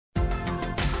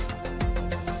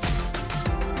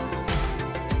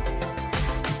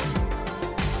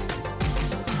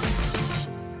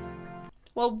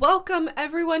Well, welcome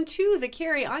everyone to the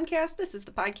Carry Oncast. This is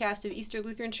the podcast of Easter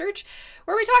Lutheran Church,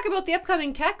 where we talk about the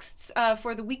upcoming texts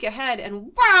for the week ahead.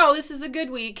 And wow, this is a good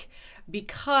week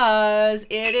because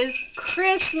it is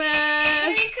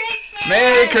Christmas.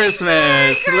 Merry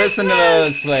Christmas! Listen to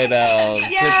those sleigh bells.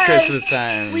 Yes. It's Christmas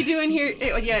time. We do in here.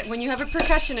 Yeah, when you have a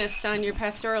percussionist on your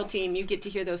pastoral team, you get to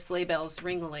hear those sleigh bells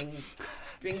ringling.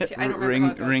 I don't remember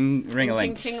how it goes.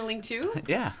 Ring-a-ling. Ting-ting-a-ling too?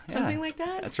 Yeah. Something like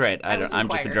that? That's right. I'm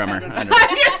just a choir. drummer. I'm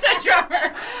just a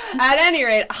drummer. At any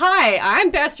rate, hi,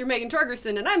 I'm Pastor Megan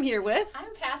Torgerson, and I'm here with...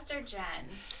 I'm Pastor Jen.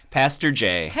 Pastor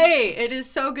Jay. Hey, it is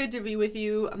so good to be with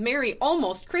you. Merry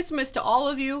almost Christmas to all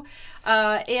of you.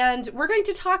 And we're going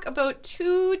to talk about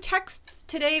two texts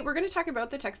today. We're going to talk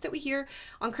about the text that we hear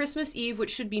on Christmas Eve,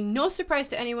 which should be no surprise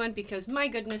to anyone because, my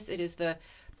goodness, it is the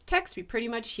text we pretty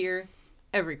much hear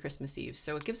every Christmas Eve.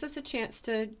 So it gives us a chance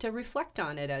to reflect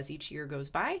on it as each year goes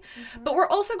by. Mm-hmm. But we're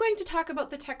also going to talk about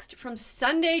the text from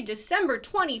Sunday, December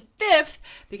 25th,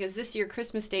 because this year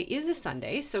Christmas Day is a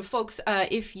Sunday. So folks,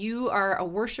 if you are a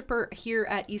worshiper here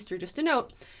at Easter, just a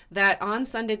note that on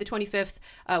Sunday the 25th,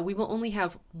 we will only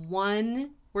have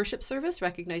one worship service,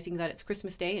 recognizing that it's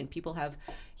Christmas Day and people have,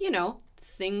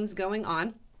 things going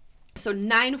on. So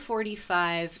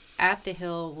 9:45 at the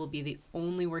Hill will be the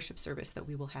only worship service that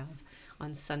we will have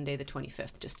on Sunday the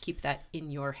 25th. Just keep that in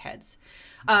your heads.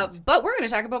 But we're going to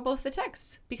talk about both the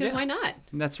texts, because why not?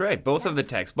 That's right. Both of the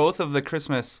texts, both of the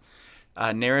Christmas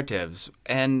narratives.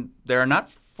 And there are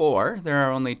not four, there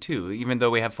are only two, even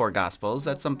though we have four Gospels.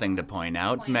 That's something to point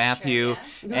out. Matthew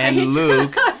and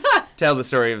Luke tell the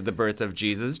story of the birth of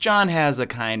Jesus. John has a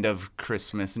kind of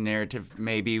Christmas narrative,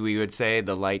 maybe we would say.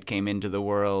 The light came into the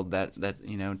world, that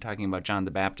talking about John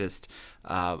the Baptist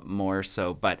more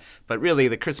so. But really,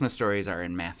 the Christmas stories are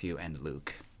in Matthew and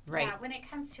Luke. Right. Yeah, when it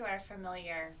comes to our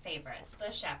familiar favorites,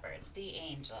 the shepherds, the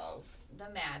angels, the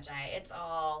magi, it's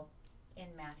all in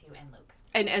Matthew and Luke.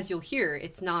 And as you'll hear,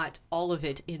 it's not all of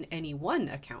it in any one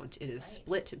account. It is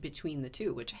split between the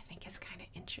two, which I think is kind of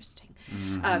interesting.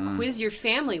 Mm-hmm. Quiz your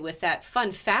family with that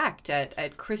fun fact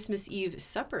at Christmas Eve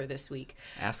supper this week.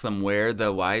 Ask them where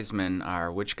the wise men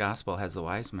are. Which gospel has the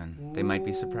wise men? Ooh. They might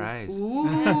be surprised.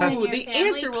 Ooh, the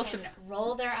answer will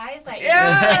roll their eyes at you.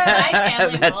 Yeah. My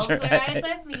family That's rolls right. their eyes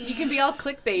at me. You can be all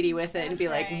clickbaity with it and be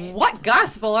like, right. what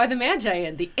gospel are the Magi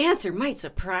in? The answer might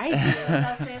surprise you.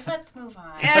 I'll say, let's move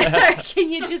on. Can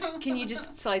you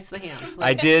just slice the ham? Please?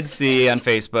 I did see on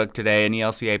Facebook today an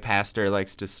ELCA pastor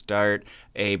likes to start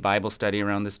a Bible study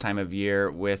around this time of year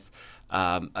with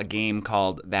a game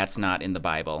called That's Not in the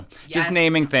Bible. Yes. Just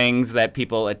naming things that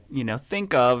people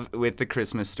think of with the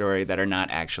Christmas story that are not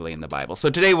actually in the Bible.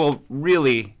 So today we'll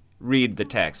really read the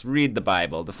text, read the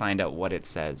Bible to find out what it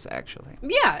says actually.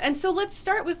 Yeah, and so let's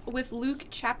start with Luke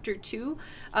chapter 2.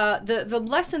 The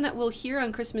lesson that we'll hear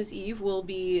on Christmas Eve will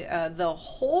be the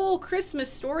whole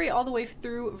Christmas story all the way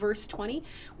through verse 20.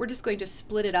 We're just going to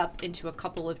split it up into a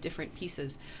couple of different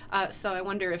pieces. So I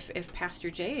wonder if Pastor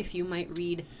Jay, if you might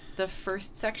read the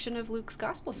first section of Luke's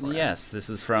gospel for us. Yes, this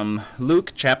is from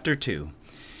Luke chapter 2.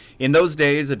 In those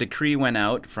days, a decree went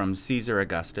out from Caesar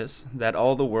Augustus that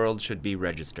all the world should be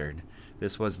registered.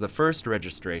 This was the first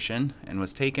registration and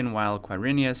was taken while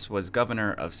Quirinius was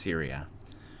governor of Syria.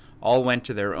 All went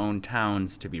to their own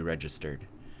towns to be registered.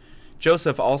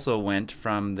 Joseph also went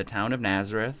from the town of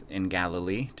Nazareth in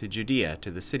Galilee to Judea to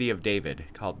the city of David,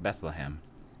 called Bethlehem,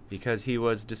 because he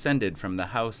was descended from the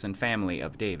house and family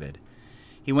of David.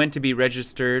 He went to be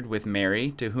registered with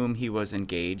Mary, to whom he was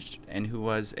engaged, and who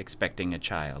was expecting a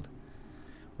child.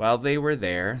 While they were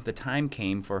there, the time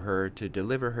came for her to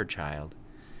deliver her child,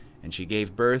 and she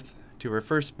gave birth to her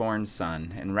firstborn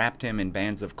son, and wrapped him in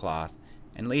bands of cloth,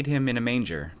 and laid him in a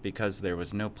manger, because there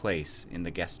was no place in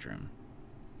the guest room.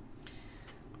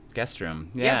 Guest room,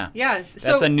 yeah. Yeah.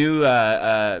 That's a new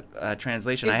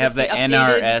translation. I have the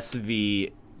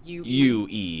NRSV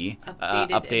UE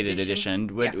updated edition.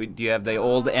 Do you have the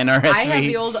old NRSV? I have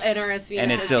the old NRSV,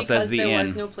 and it still says the inn. There inn.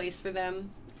 was no place for them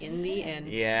in the inn.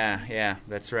 Yeah,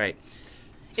 that's right.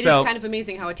 It is kind of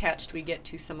amazing how attached we get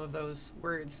to some of those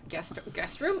words.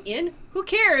 Guest room, inn, who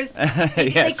cares?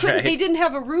 They didn't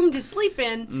have a room to sleep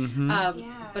in.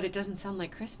 Mm-hmm. But it doesn't sound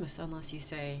like Christmas unless you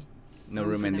say no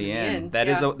room in the inn. That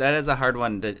is a hard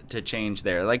one to change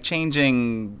there. Like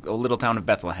changing a little town of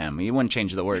Bethlehem. You wouldn't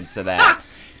change the words to that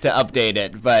to update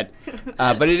it. But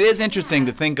it is interesting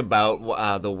to think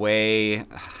about the way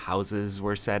houses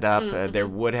were set up. Mm-hmm. There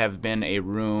would have been a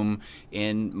room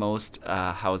in most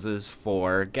houses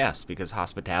for guests because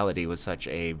hospitality was such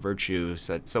a virtue,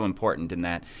 so important in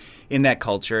that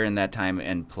culture, in that time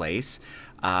and place.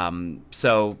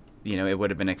 So it would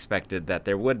have been expected that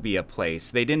there would be a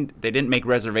place. They didn't make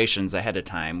reservations ahead of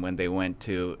time when they went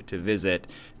to visit.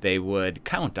 They would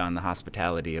count on the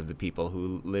hospitality of the people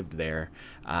who lived there.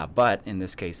 But in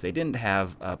this case, they didn't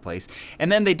have a place.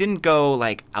 And then they didn't go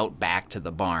like out back to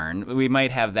the barn. We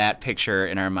might have that picture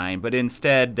in our mind, but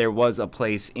instead there was a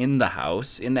place in the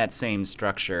house, in that same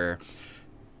structure,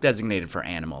 designated for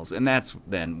animals, and that's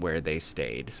then where they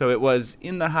stayed. So it was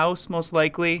in the house most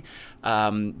likely,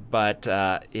 but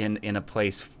in a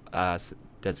place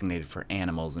designated for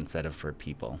animals instead of for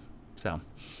people. So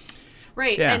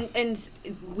right, yeah. and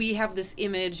we have this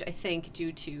image, I think,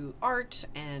 due to art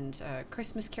and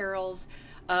Christmas carols,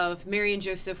 of Mary and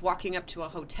Joseph walking up to a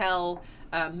hotel,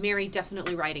 Mary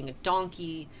definitely riding a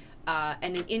donkey,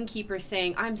 and an innkeeper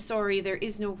saying, "I'm sorry, there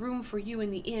is no room for you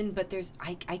in the inn, but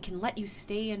I can let you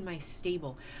stay in my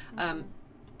stable." I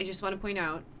just want to point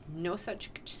out, no such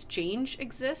exchange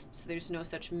exists. There's no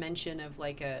such mention of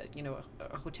like a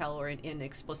hotel or an inn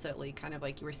explicitly, kind of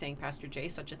like you were saying, Pastor Jay.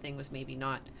 Such a thing was maybe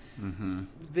not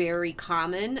very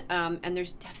common, and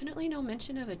there's definitely no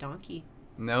mention of a donkey.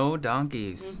 No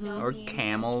donkeys or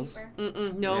camels.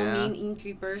 Mean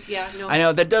innkeeper. Yeah, no. I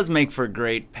know that does make for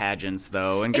great pageants,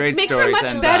 though, and great it makes stories. For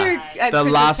much and better the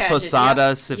Christmas Las pageant,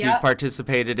 Posadas, if you've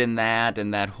participated in that,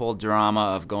 and that whole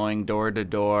drama of going door to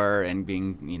door and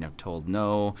being, told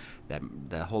no, that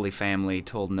the Holy Family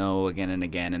told no again and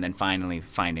again, and then finally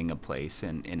finding a place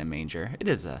in a manger. It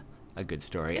is a good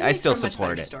story. I still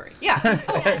support it. Story. Yeah.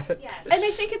 Yes. And I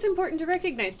think it's important to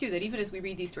recognize, too, that even as we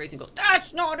read these stories and go,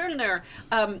 "That's not in there,"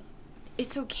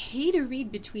 it's okay to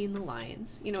read between the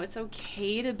lines. It's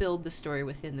okay to build the story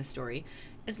within the story,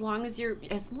 as long as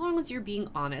you're being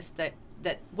honest that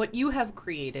what you have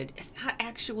created is not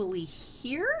actually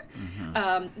here.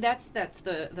 That's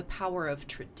the power of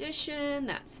tradition.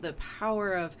 That's the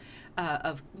power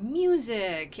of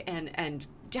music and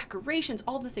decorations,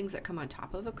 all the things that come on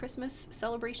top of a Christmas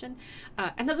celebration.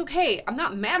 And that's okay. I'm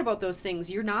not mad about those things.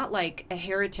 You're not like a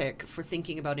heretic for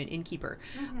thinking about an innkeeper.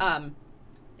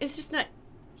 It's just not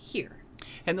here.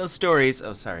 And those stories,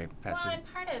 sorry, Pastor. Well, and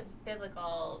part of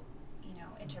biblical,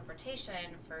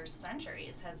 interpretation for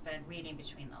centuries has been reading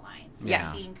between the lines.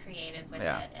 Yes. Being creative with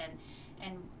it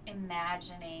and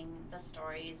imagining the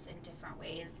stories in different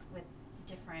ways with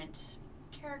different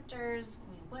characters,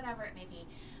 whatever it may be.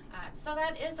 So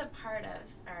that is a part of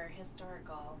our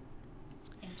historical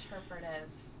interpretive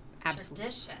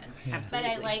tradition. Yeah. But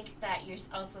I like that you're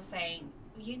also saying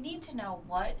you need to know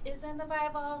what is in the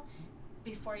Bible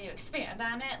before you expand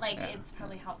on it. It's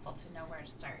probably helpful to know where to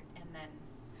start and then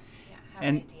have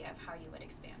an idea of how you would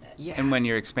expand it. Yeah. And when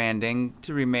you're expanding,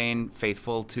 to remain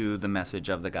faithful to the message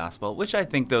of the gospel, which I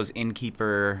think those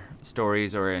innkeeper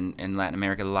stories, or in Latin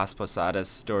America, the Las Posadas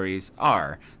stories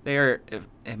are. They're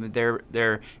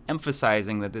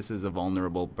emphasizing that this is a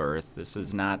vulnerable birth. This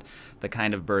is not the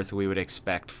kind of birth we would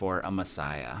expect for a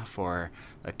Messiah, for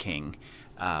a king.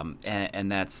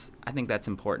 And I think that's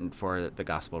important for the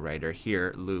gospel writer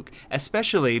here, Luke,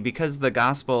 especially because the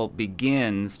gospel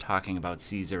begins talking about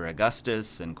Caesar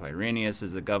Augustus and Quirinius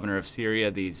as the governor of Syria.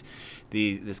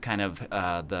 This kind of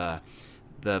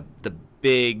the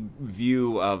big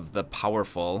view of the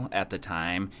powerful at the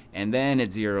time, and then it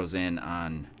zeroes in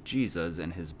on Jesus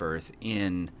and his birth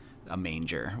in a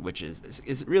manger, which is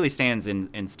really stands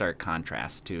in stark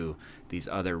contrast to these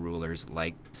other rulers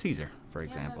like Caesar, for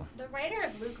example. The writer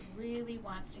of Luke really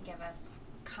wants to give us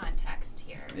context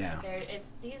here. Yeah.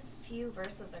 These few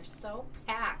verses are so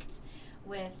packed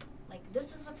with,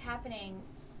 this is what's happening,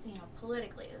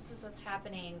 politically. This is what's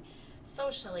happening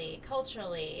socially,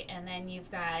 culturally, and then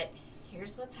you've got,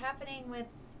 here's what's happening with,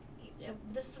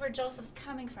 this is where Joseph's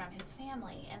coming from, his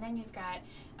family, and then you've got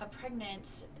a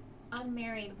pregnant,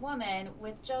 unmarried woman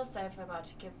with Joseph about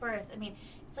to give birth. I mean,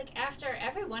 it's like after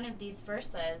every one of these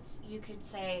verses, you could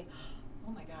say,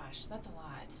 oh my gosh, that's a lot.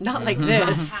 Not like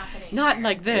this. Not here.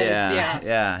 like this.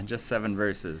 Yeah, just 7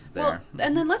 verses there. Well,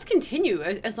 and then let's continue.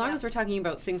 As long as we're talking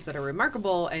about things that are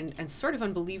remarkable and sort of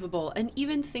unbelievable, and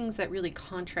even things that really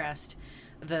contrast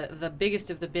the biggest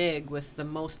of the big with the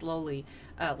most lowly.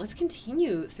 Let's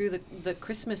continue through the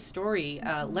Christmas story.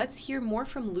 Let's hear more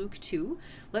from Luke 2.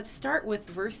 Let's start with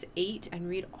verse 8 and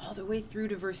read all the way through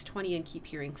to verse 20 and keep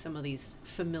hearing some of these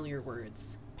familiar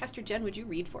words. Pastor Jen, would you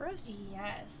read for us?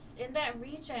 Yes. In that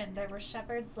region, there were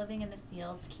shepherds living in the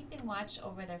fields, keeping watch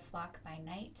over their flock by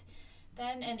night.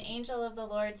 Then an angel of the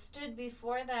Lord stood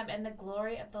before them, and the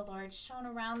glory of the Lord shone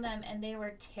around them, and they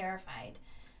were terrified.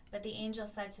 But the angel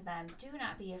said to them, "Do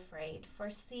not be afraid,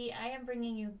 for see, I am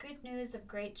bringing you good news of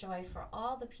great joy for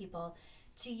all the people.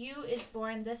 To you is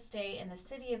born this day in the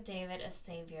city of David a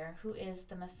Savior, who is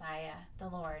the Messiah, the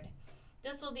Lord.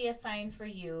 This will be a sign for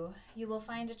you. You will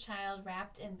find a child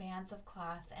wrapped in bands of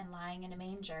cloth and lying in a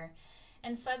manger."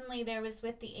 And suddenly there was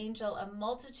with the angel a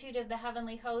multitude of the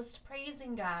heavenly host,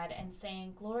 praising God and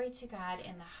saying, "Glory to God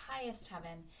in the highest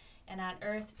heaven, and on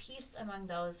earth peace among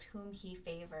those whom he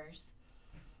favors."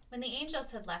 When the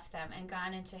angels had left them and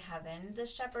gone into heaven, the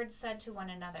shepherds said to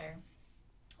one another,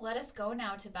 "Let us go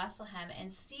now to Bethlehem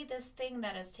and see this thing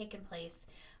that has taken place,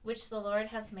 which the Lord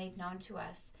has made known to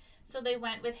us." So they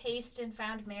went with haste and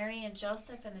found Mary and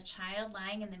Joseph and the child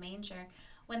lying in the manger.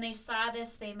 When they saw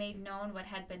this, they made known what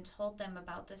had been told them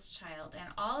about this child,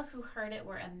 and all who heard it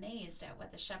were amazed at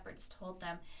what the shepherds told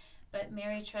them. But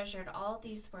Mary treasured all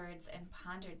these words and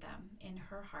pondered them in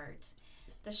her heart.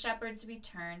 The shepherds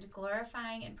returned,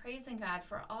 glorifying and praising God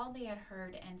for all they had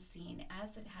heard and seen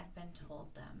as it had been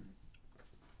told them.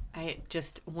 I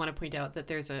just want to point out that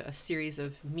there's a series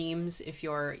of memes, if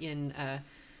you're in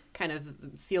kind of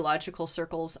theological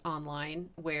circles online,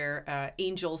 where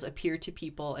angels appear to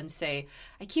people and say,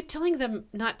 "I keep telling them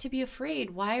not to be afraid.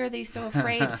 Why are they so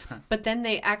afraid?" But then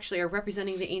they actually are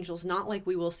representing the angels not like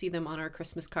we will see them on our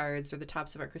Christmas cards or the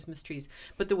tops of our Christmas trees,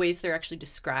 but the ways they're actually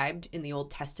described in the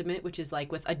Old Testament, which is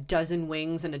like with a dozen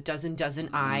wings and a dozen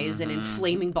eyes and in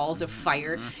flaming balls of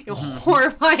fire,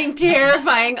 horrifying,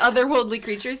 terrifying, otherworldly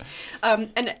creatures.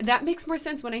 And that makes more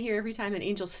sense when I hear every time an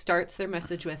angel starts their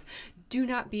message with, "Do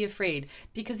not be afraid,"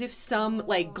 because if some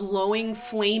like glowing,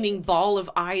 flaming ball of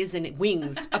eyes and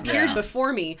wings appeared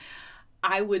before me,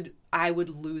 I would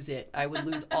lose it. I would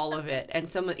lose all of it. And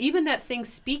someone, even that thing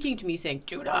speaking to me saying,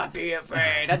 "Do not be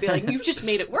afraid," I'd be like, "You've just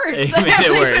made it worse." You made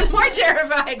it worse. I'm more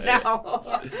terrified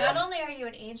now. Yeah. Not only are you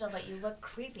an angel, but you look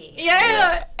creepy.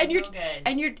 Yeah, and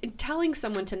Good. you're telling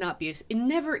someone to not be.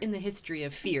 Never in the history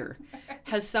of fear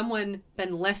has someone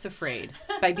been less afraid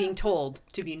by being told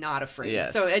to be not afraid.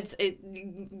 Yes. So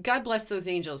God bless those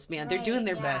angels, man. They're doing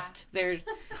their best. They're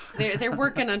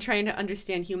working on trying to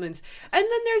understand humans. And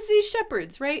then there's these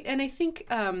shepherds, right? And I think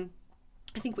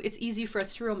it's easy for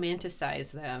us to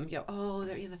romanticize them.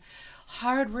 They're the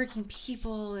hardworking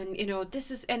people, and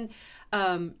this is, and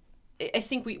I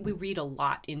think we read a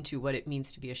lot into what it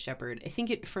means to be a shepherd. I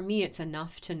think for me it's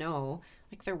enough to know,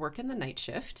 like, they're working the night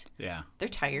shift. Yeah. They're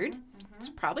tired. Mm-hmm. It's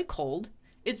probably cold.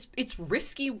 It's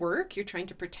risky work. You're trying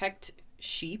to protect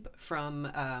sheep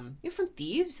from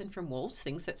thieves and from wolves,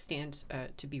 things that stand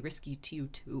to be risky to you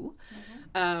too.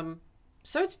 Mm-hmm.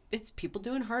 So it's people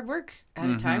doing hard work at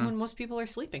a time when most people are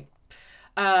sleeping.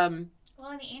 And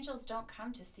the angels don't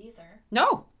come to Caesar.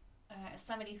 No.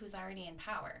 Somebody who's already in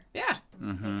power. Yeah.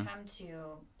 Mm-hmm. They come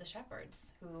to the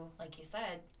shepherds who, like you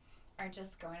said, are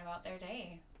just going about their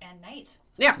day and night.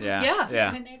 Yeah.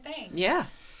 Doing their thing. Yeah.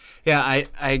 Yeah,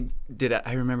 I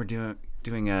remember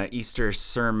doing a Easter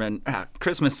sermon,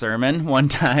 Christmas sermon one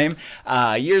time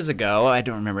years ago. I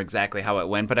don't remember exactly how it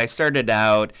went, but I started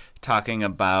out talking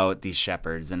about these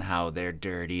shepherds and how they're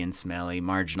dirty and smelly,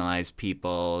 marginalized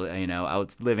people,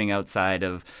 living outside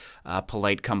of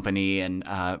polite company, and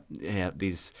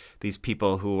these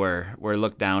people who were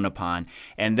looked down upon.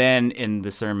 And then in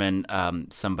the sermon,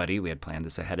 we had planned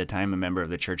this ahead of time, a member of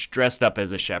the church dressed up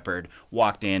as a shepherd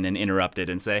walked in and interrupted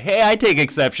and said, "Hey, I take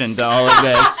exception to all of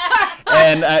this."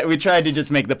 And we tried to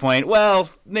just make the point, well,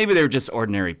 maybe they were just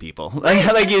ordinary people,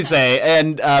 like you say,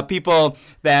 and people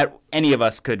that any of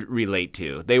us could relate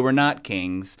to. They were not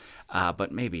kings,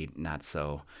 but maybe not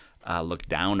so looked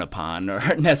down upon or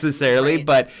necessarily,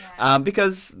 right. But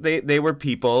because they were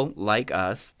people like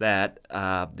us that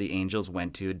the angels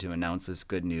went to announce this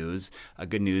good news, a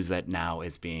good news that now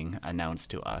is being announced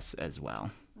to us as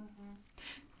well. Mm-hmm.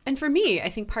 And for me, I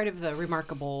think part of the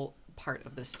remarkable part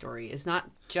of this story is not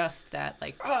just that,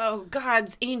 like, oh,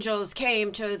 God's angels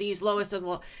came to these lowest of the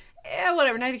low.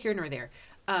 Whatever, neither here nor there.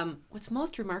 What's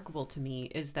most remarkable to me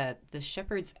is that the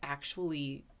shepherds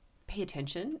actually pay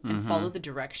attention and follow the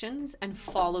directions and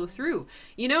follow through.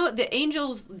 The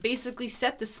angels basically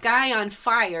set the sky on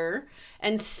fire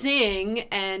and sing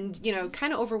and,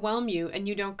 kind of overwhelm you, and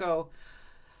you don't go,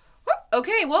 "Oh,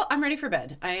 okay, well, I'm ready for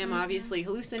bed. I am obviously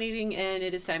hallucinating and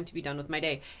it is time to be done with my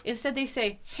day." Instead, they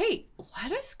say, "Hey,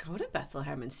 let us go to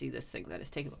Bethlehem and see this thing that is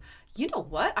taking. You know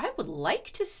what? I would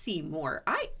like to see more.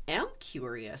 I am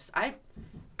curious.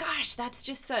 Gosh, that's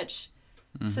just such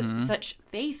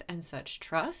faith and such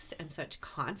trust and such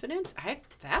confidence.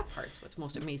 That part's what's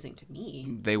most amazing to me."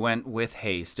 They went with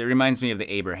haste. It reminds me of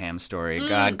the Abraham story.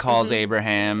 God calls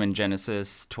Abraham in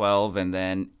Genesis 12, and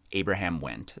then Abraham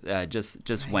went,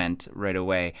 just went right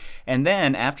away. And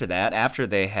then after that, after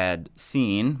they had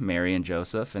seen Mary and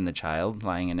Joseph and the child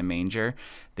lying in a manger,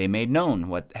 they made known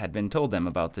what had been told them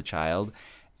about the child.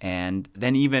 And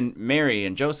then even Mary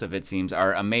and Joseph, it seems,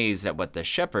 are amazed at what the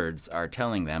shepherds are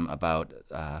telling them about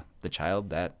the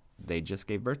child that they just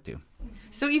gave birth to.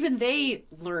 So even they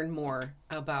learn more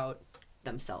about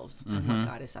themselves and what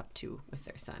God is up to with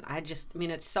their son. I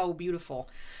mean, it's so beautiful.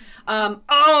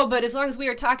 But as long as we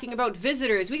are talking about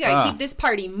visitors, we got to keep this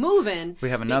party moving. We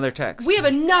have another text. We have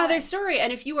another story.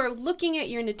 And if you are looking at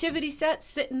your nativity set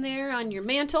sitting there on your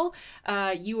mantle,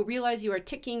 you will realize you are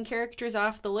ticking characters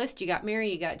off the list. You got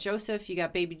Mary, you got Joseph, you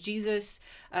got baby Jesus,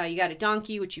 you got a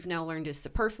donkey, which you've now learned is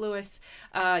superfluous.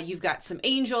 You've got some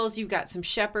angels, you've got some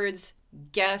shepherds.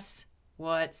 Guess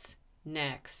what's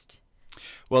next?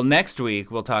 Well, next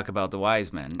week we'll talk about the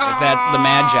wise men. If that's the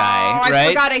Magi, right? I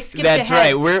forgot I skipped That's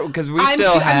ahead. right. Because we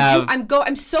still have.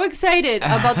 I'm so excited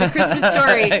about the Christmas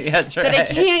story That's right. that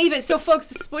I can't even. So, folks,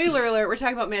 the spoiler alert: we're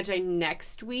talking about Magi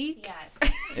next week.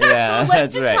 Yes. Yeah, So that's right.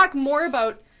 Let's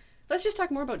just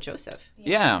talk more about Joseph.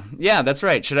 Yeah, that's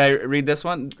right. Should I read this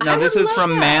one? No, I this would is love from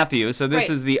that. Matthew. So this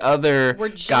Right. is the other We're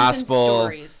jumping gospel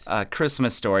stories.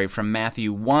 Christmas story from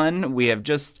Matthew 1. We have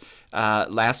just,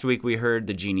 last week we heard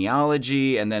the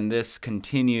genealogy, and then this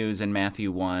continues in Matthew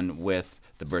 1 with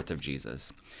the birth of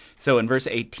Jesus. So in verse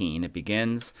 18, it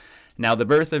begins, "Now the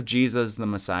birth of Jesus the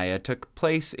Messiah took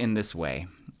place in this way.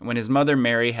 When his mother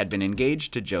Mary had been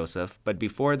engaged to Joseph, but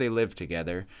before they lived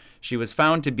together, she was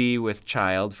found to be with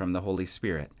child from the Holy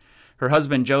Spirit. Her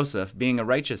husband Joseph, being a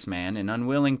righteous man and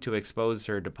unwilling to expose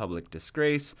her to public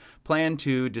disgrace, planned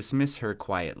to dismiss her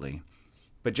quietly.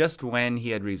 But just when he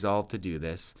had resolved to do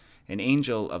this, an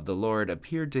angel of the Lord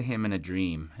appeared to him in a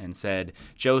dream and said,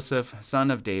 'Joseph, son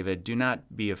of David, do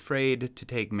not be afraid to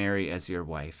take Mary as your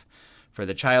wife, for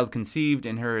the child conceived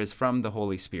in her is from the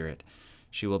Holy Spirit.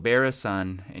 She will bear a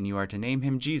son, and you are to name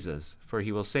him Jesus, for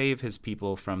he will save his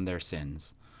people from their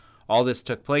sins.' All this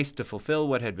took place to fulfill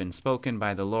what had been spoken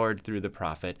by the Lord through the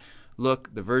prophet.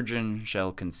 'Look, the virgin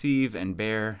shall conceive and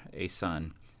bear a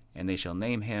son, and they shall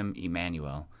name him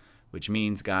Emmanuel,' which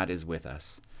means God is with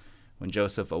us. When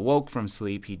Joseph awoke from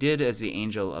sleep, he did as the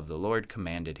angel of the Lord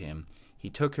commanded him. He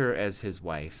took her as his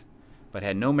wife, but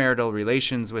had no marital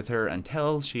relations with her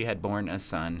until she had borne a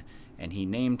son, and he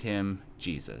named him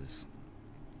Jesus."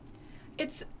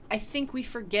 I think we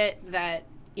forget that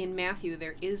in Matthew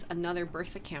there is another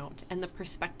birth account, and the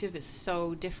perspective is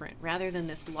so different. Rather than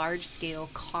this large-scale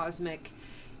cosmic,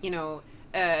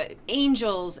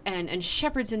 angels and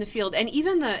shepherds in the field, and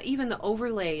even the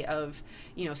overlay of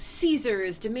Caesar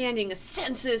is demanding a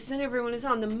census and everyone is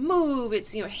on the move.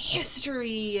 It's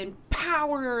history and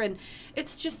power, and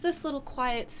it's just this little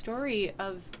quiet story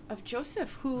of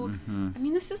Joseph, who I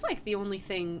mean, this is like the only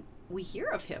thing we hear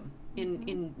of him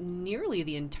in nearly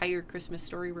the entire Christmas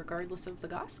story, regardless of the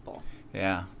gospel.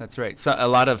 Yeah, that's right. So a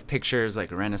lot of pictures,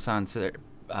 like Renaissance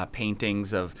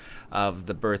paintings of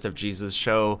the birth of Jesus,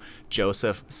 show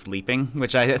Joseph sleeping,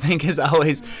 which I think is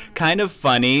always kind of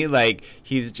funny. Like,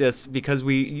 he's just, because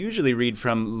we usually read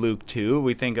from Luke 2,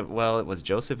 we think of, well, was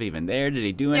Joseph even there? Did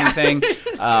he do anything?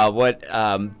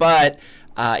 But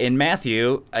in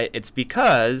Matthew, it's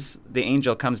because the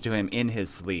angel comes to him in his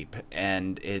sleep,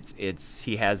 and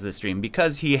he has this dream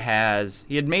because he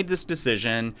had made this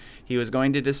decision. He was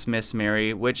going to dismiss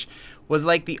Mary, which was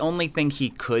like the only thing he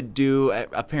could do,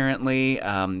 apparently,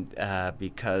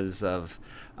 because of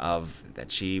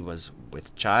that she was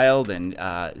with child, and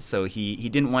so he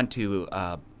didn't want to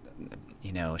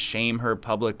shame her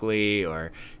publicly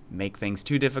or make things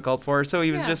too difficult for her. So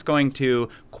he was just going to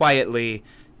quietly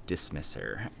dismiss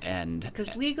her. And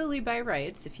because legally, by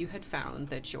rights, if you had found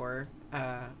that your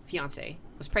fiance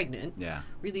was pregnant,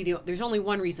 really there's only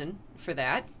one reason for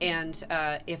that, and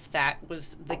if that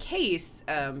was the case,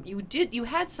 you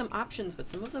had some options, but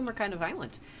some of them were kind of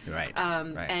violent. Right.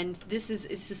 And this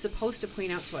is supposed to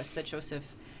point out to us that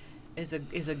Joseph is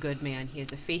a good man. He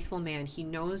is a faithful man. He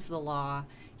knows the law.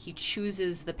 He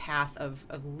chooses the path of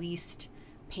least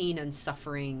pain and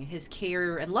suffering. His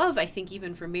care and love, I think,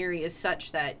 even for Mary, is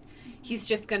such that he's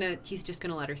just gonna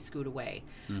let her scoot away.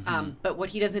 But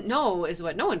what he doesn't know is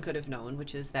what no one could have known,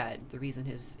 which is that the reason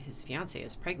his fiance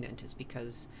is pregnant is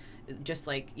because, just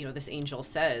like this angel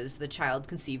says, the child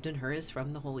conceived in her is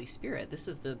from the Holy Spirit. This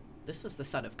is the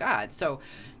Son of God. So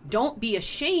don't be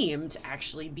ashamed.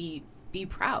 Actually, be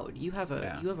proud. You have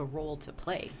a role to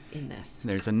play in this.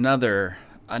 There's another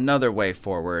way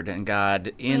forward, and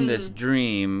God in this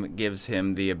dream gives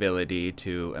him the ability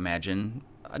to imagine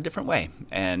a different way,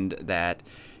 and that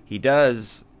he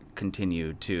does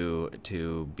continue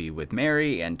to be with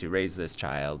Mary and to raise this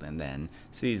child, and then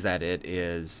sees that it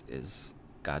is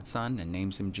God's son and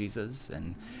names him Jesus,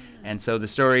 and so the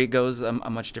story goes a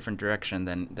much different direction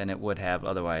than it would have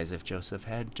otherwise if Joseph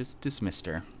had just dismissed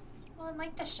her. Well, and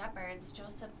like the shepherds,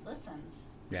 Joseph listens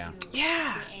Yeah. to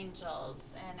Yeah. the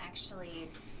angels and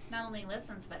actually not only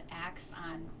listens but acts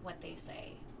on what they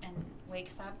say and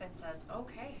wakes up and says,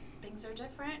 okay, things are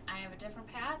different. I have a different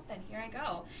path and here I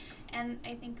go. And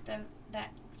I think that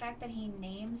fact that he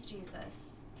names Jesus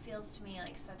feels to me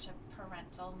like such a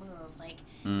parental move. Like,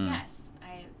 yes,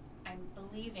 I'm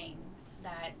believing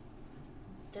that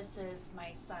this is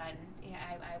my son. Yeah,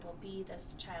 I will be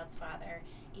this child's father,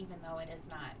 even though it is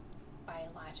not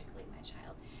biologically my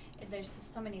child. There's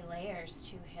just so many layers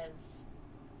to his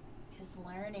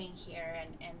learning here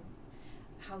and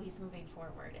how he's moving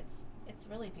forward. It's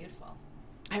really beautiful.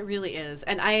 It really is.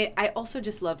 And I also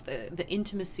just love the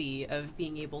intimacy of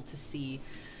being able to see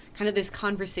kind of this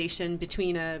conversation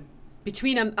between a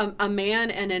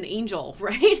man and an angel,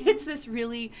 right? It's this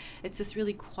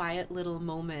really quiet little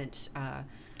moment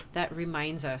that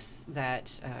reminds us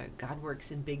that God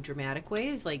works in big dramatic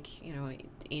ways, like,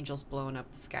 angels blowing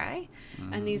up the sky,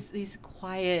 and these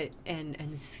quiet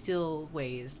and still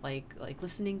ways, like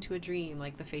listening to a dream,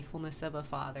 like the faithfulness of a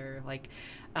father, like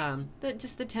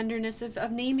the tenderness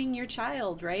of naming your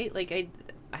child, right? Like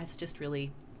that's just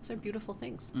really, those are beautiful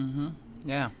things. Mm-hmm.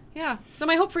 Yeah. Yeah. So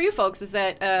my hope for you folks is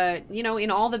that,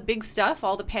 in all the big stuff,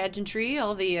 all the pageantry,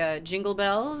 all the jingle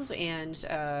bells, and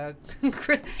there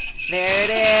it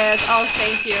is. Oh,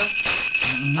 thank you.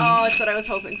 Oh, it's what I was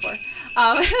hoping for.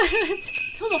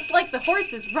 It's almost like the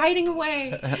horse is riding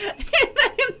away.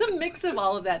 In the mix of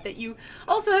all of that you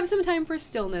also have some time for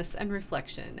stillness and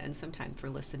reflection and some time for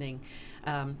listening.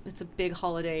 It's a big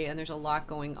holiday and there's a lot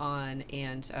going on,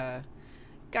 and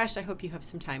gosh, I hope you have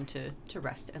some time to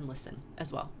rest and listen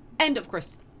as well. And, of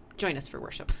course, join us for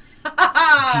worship.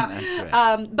 That's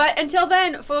right. But until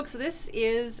then, folks, this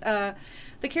is the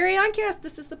Carry On Cast.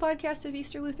 This is the podcast of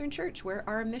Easter Lutheran Church, where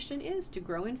our mission is to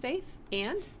grow in faith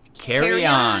and Carry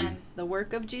on. the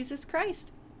work of Jesus Christ.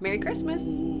 Merry Christmas.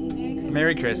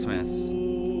 Merry Christmas.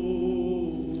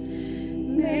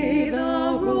 May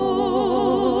the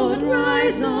road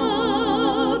rise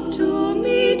up to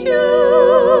meet you.